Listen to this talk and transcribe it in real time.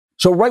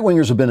So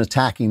right-wingers have been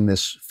attacking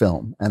this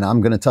film, and I'm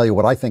going to tell you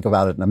what I think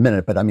about it in a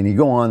minute, but I mean, you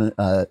go on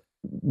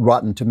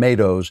Rotten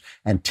Tomatoes,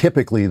 and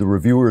typically the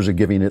reviewers are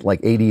giving it like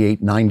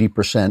 88,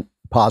 90%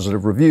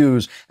 positive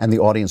reviews, and the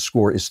audience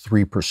score is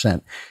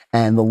 3%.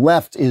 And the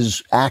left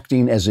is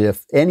acting as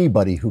if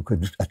anybody who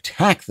could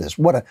attack this,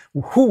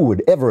 who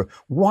would ever,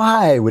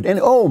 why would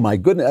any, oh my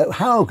goodness,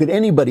 how could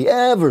anybody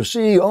ever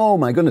see, oh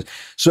my goodness.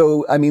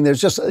 So, I mean,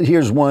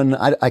 here's one,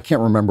 I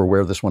can't remember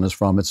where this one is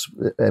from,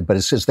 but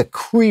it says the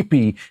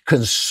creepy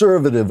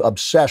conservative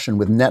obsession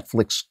with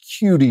Netflix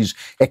Cuties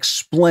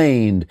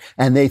explained,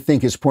 and they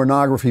think it's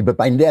pornography, but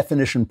by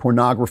definition,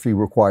 pornography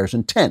requires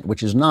intent,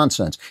 which is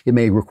nonsense. It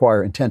may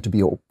require intent to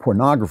be a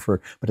pornographer,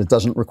 but it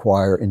doesn't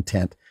require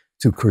intent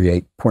to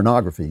create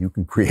pornography. You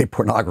can create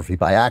pornography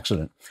by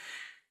accident.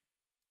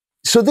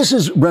 So this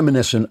is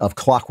reminiscent of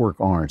Clockwork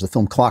Orange, the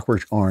film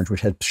Clockwork Orange,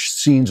 which had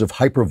scenes of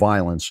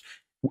hyperviolence.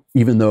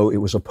 Even though it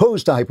was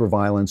opposed to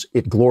hyperviolence,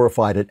 it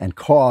glorified it and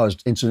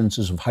caused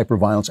incidences of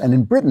hyperviolence. And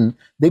in Britain,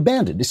 they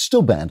banned it. It's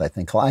still banned, I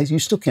think. You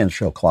still can't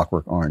show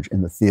Clockwork Orange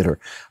in the theater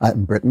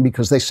in Britain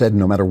because they said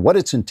no matter what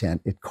its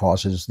intent, it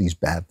causes these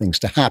bad things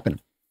to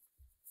happen.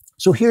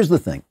 So here's the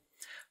thing.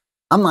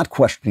 I'm not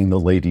questioning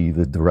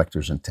the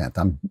director's intent.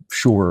 I'm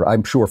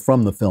sure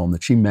from the film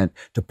that she meant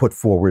to put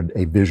forward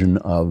a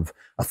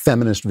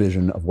feminist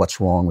vision of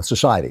what's wrong with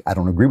society. I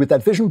don't agree with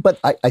that vision, but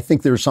I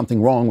think there's something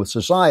wrong with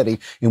society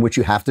in which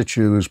you have to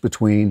choose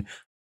between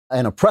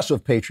an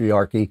oppressive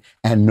patriarchy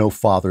and no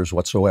fathers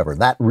whatsoever.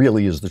 That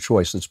really is the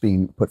choice that's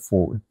being put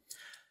forward.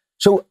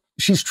 So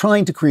she's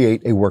trying to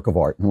create a work of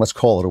art, and let's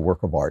call it a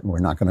work of art. And we're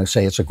not going to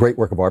say it's a great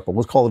work of art, but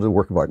let's call it a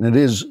work of art. And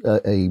it is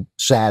a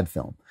sad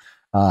film.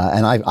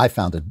 And I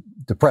found it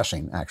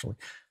depressing, actually.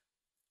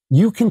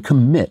 You can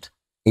commit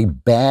a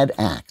bad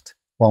act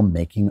while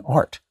making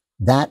art.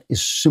 That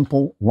is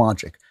simple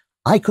logic.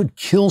 I could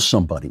kill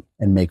somebody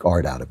and make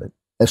art out of it,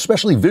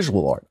 especially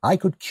visual art. I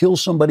could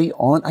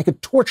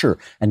torture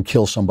and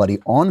kill somebody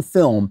on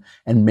film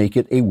and make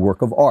it a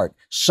work of art,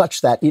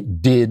 such that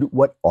it did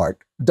what art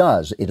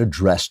does. It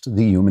addressed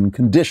the human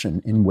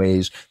condition in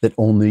ways that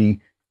only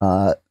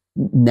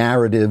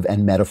narrative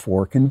and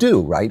metaphor can do,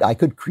 right? I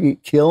could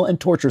kill and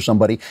torture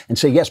somebody and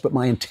say, yes, but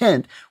my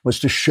intent was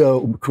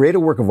to create a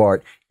work of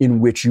art in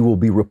which you will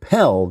be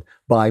repelled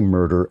by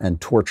murder and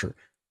torture.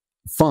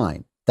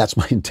 Fine. That's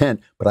my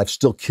intent, but I've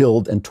still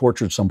killed and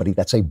tortured somebody.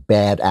 That's a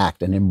bad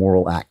act, an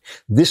immoral act.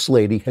 This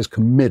lady has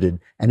committed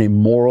an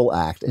immoral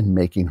act in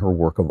making her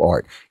work of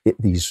art.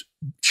 These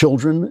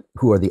children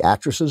who are the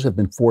actresses have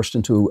been forced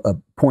into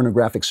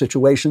pornographic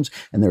situations,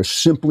 and there's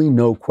simply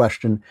no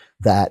question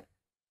that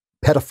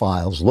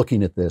pedophiles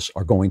looking at this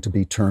are going to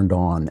be turned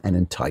on and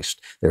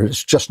enticed.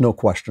 There's just no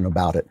question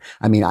about it.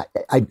 I mean,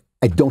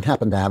 I don't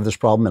happen to have this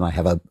problem, and I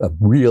have a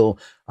real,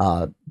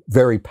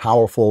 very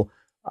powerful,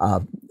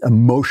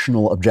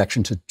 emotional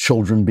objection to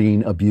children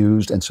being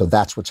abused, and so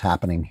that's what's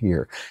happening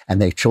here.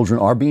 And children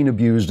are being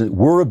abused,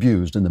 were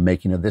abused in the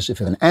making of this.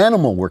 If an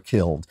animal were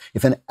killed,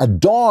 if a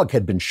dog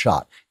had been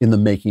shot in the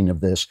making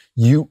of this,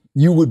 you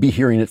would be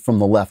hearing it from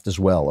the left as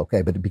well,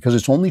 okay? But because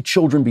it's only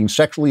children being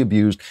sexually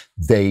abused,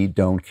 they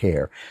don't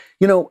care.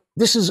 You know,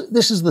 this is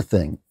the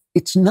thing.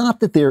 It's not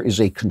that there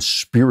is a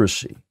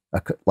conspiracy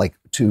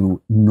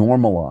to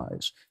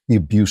normalize the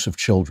abuse of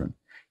children.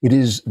 It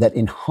is that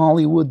in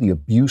Hollywood, the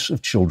abuse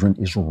of children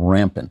is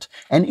rampant.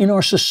 And in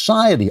our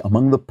society,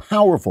 among the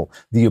powerful,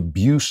 the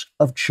abuse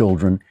of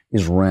children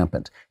is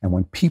rampant. And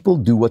when people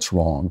do what's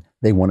wrong,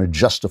 they want to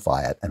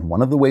justify it. And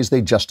one of the ways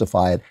they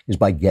justify it is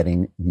by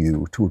getting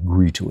you to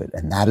agree to it.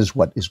 And that is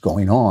what is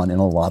going on in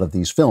a lot of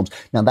these films.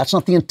 Now, that's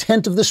not the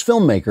intent of this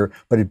filmmaker,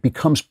 but it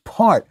becomes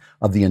part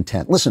of the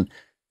intent. Listen,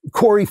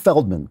 Corey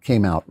Feldman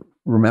came out.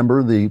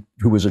 Remember,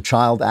 who was a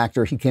child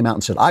actor? He came out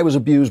and said, I was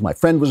abused, my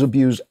friend was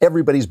abused,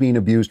 everybody's being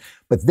abused.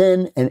 But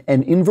then, and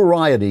in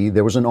Variety,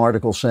 there was an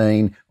article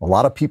saying a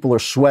lot of people are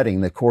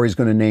sweating that Corey's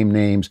going to name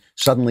names.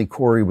 Suddenly,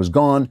 Corey was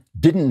gone,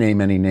 didn't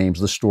name any names,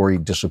 the story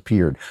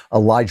disappeared.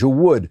 Elijah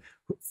Wood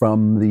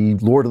from the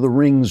Lord of the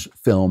Rings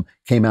film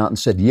came out and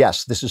said,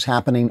 yes, this is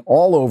happening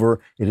all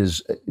over.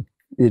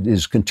 It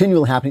is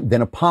continually happening,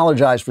 then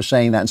apologized for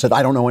saying that and said,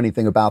 I don't know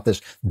anything about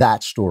this.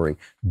 That story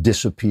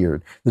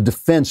disappeared. The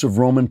defense of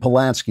Roman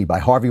Polanski by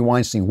Harvey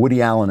Weinstein,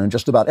 Woody Allen, and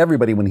just about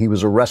everybody when he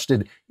was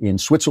arrested in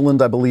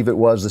Switzerland, I believe it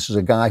was. This is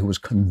a guy who was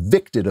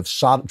convicted of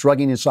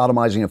drugging and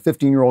sodomizing a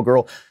 15-year-old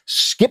girl,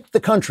 skipped the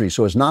country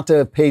so as not to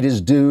have paid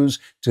his dues,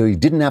 so he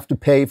didn't have to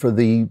pay for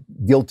the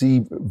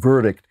guilty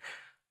verdict.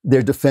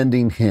 They're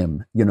defending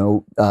him. You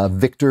know,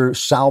 Victor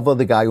Salva,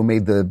 the guy who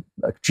made the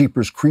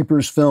Jeepers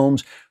Creepers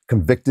films,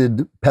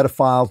 convicted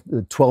pedophile,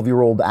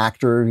 12-year-old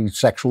actor, he's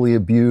sexually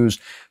abused.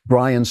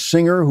 Bryan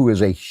Singer, who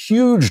is a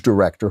huge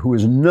director, who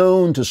is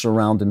known to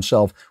surround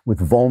himself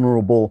with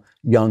vulnerable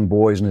young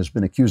boys and has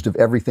been accused of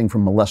everything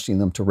from molesting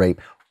them to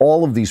rape.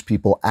 All of these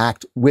people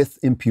act with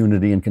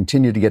impunity and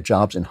continue to get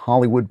jobs in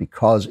Hollywood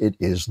because it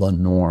is the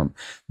norm.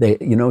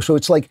 So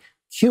it's like,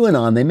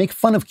 QAnon, they make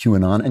fun of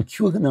QAnon, and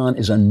QAnon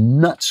is a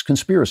nuts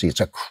conspiracy.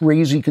 It's a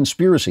crazy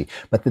conspiracy,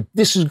 but that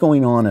this is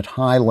going on at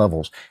high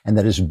levels and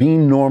that is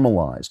being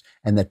normalized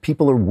and that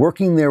people are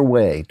working their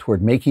way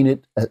toward making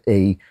it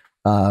a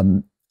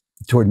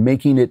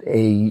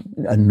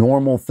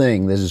normal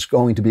thing that is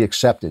going to be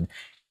accepted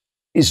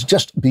is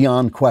just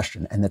beyond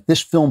question. And that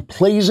this film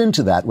plays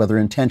into that, whether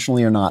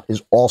intentionally or not,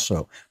 is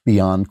also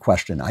beyond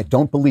question. I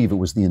don't believe it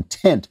was the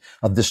intent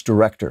of this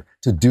director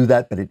to do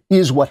that, but it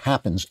is what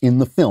happens in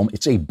the film.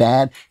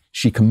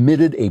 She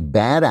committed a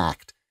bad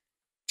act,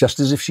 just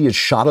as if she had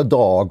shot a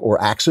dog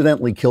or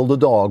accidentally killed a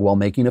dog while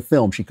making a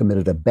film. She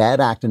committed a bad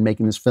act in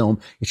making this film.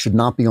 It should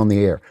not be on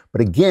the air.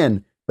 But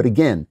again,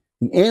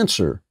 the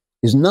answer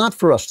is not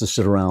for us to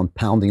sit around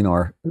pounding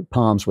our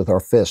palms with our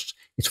fists.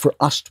 It's for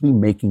us to be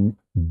making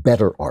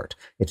better art.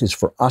 It is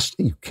for us.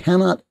 You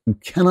cannot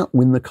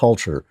win the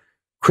culture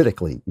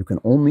critically. You can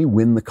only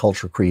win the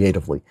culture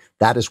creatively.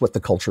 That is what the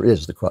culture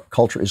is. The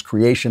culture is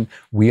creation.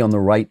 We on the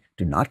right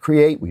do not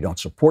create. We don't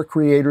support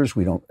creators.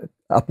 We don't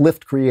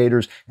uplift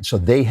creators. And so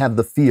they have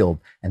the field.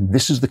 And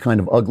this is the kind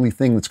of ugly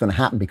thing that's going to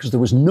happen because there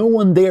was no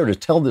one there to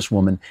tell this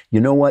woman, you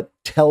know what,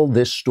 tell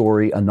this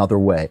story another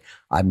way.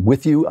 I'm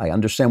with you. I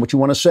understand what you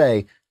want to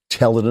say.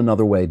 Tell it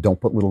another way. Don't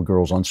put little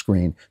girls on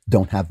screen.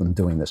 Don't have them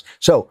doing this.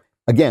 So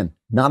again,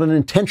 not an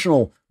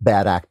intentional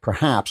bad act,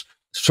 perhaps,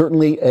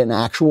 certainly an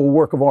actual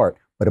work of art,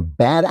 but a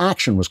bad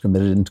action was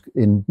committed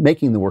in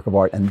making the work of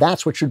art. And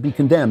that's what should be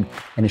condemned.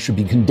 And it should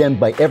be condemned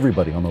by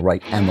everybody on the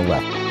right and the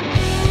left.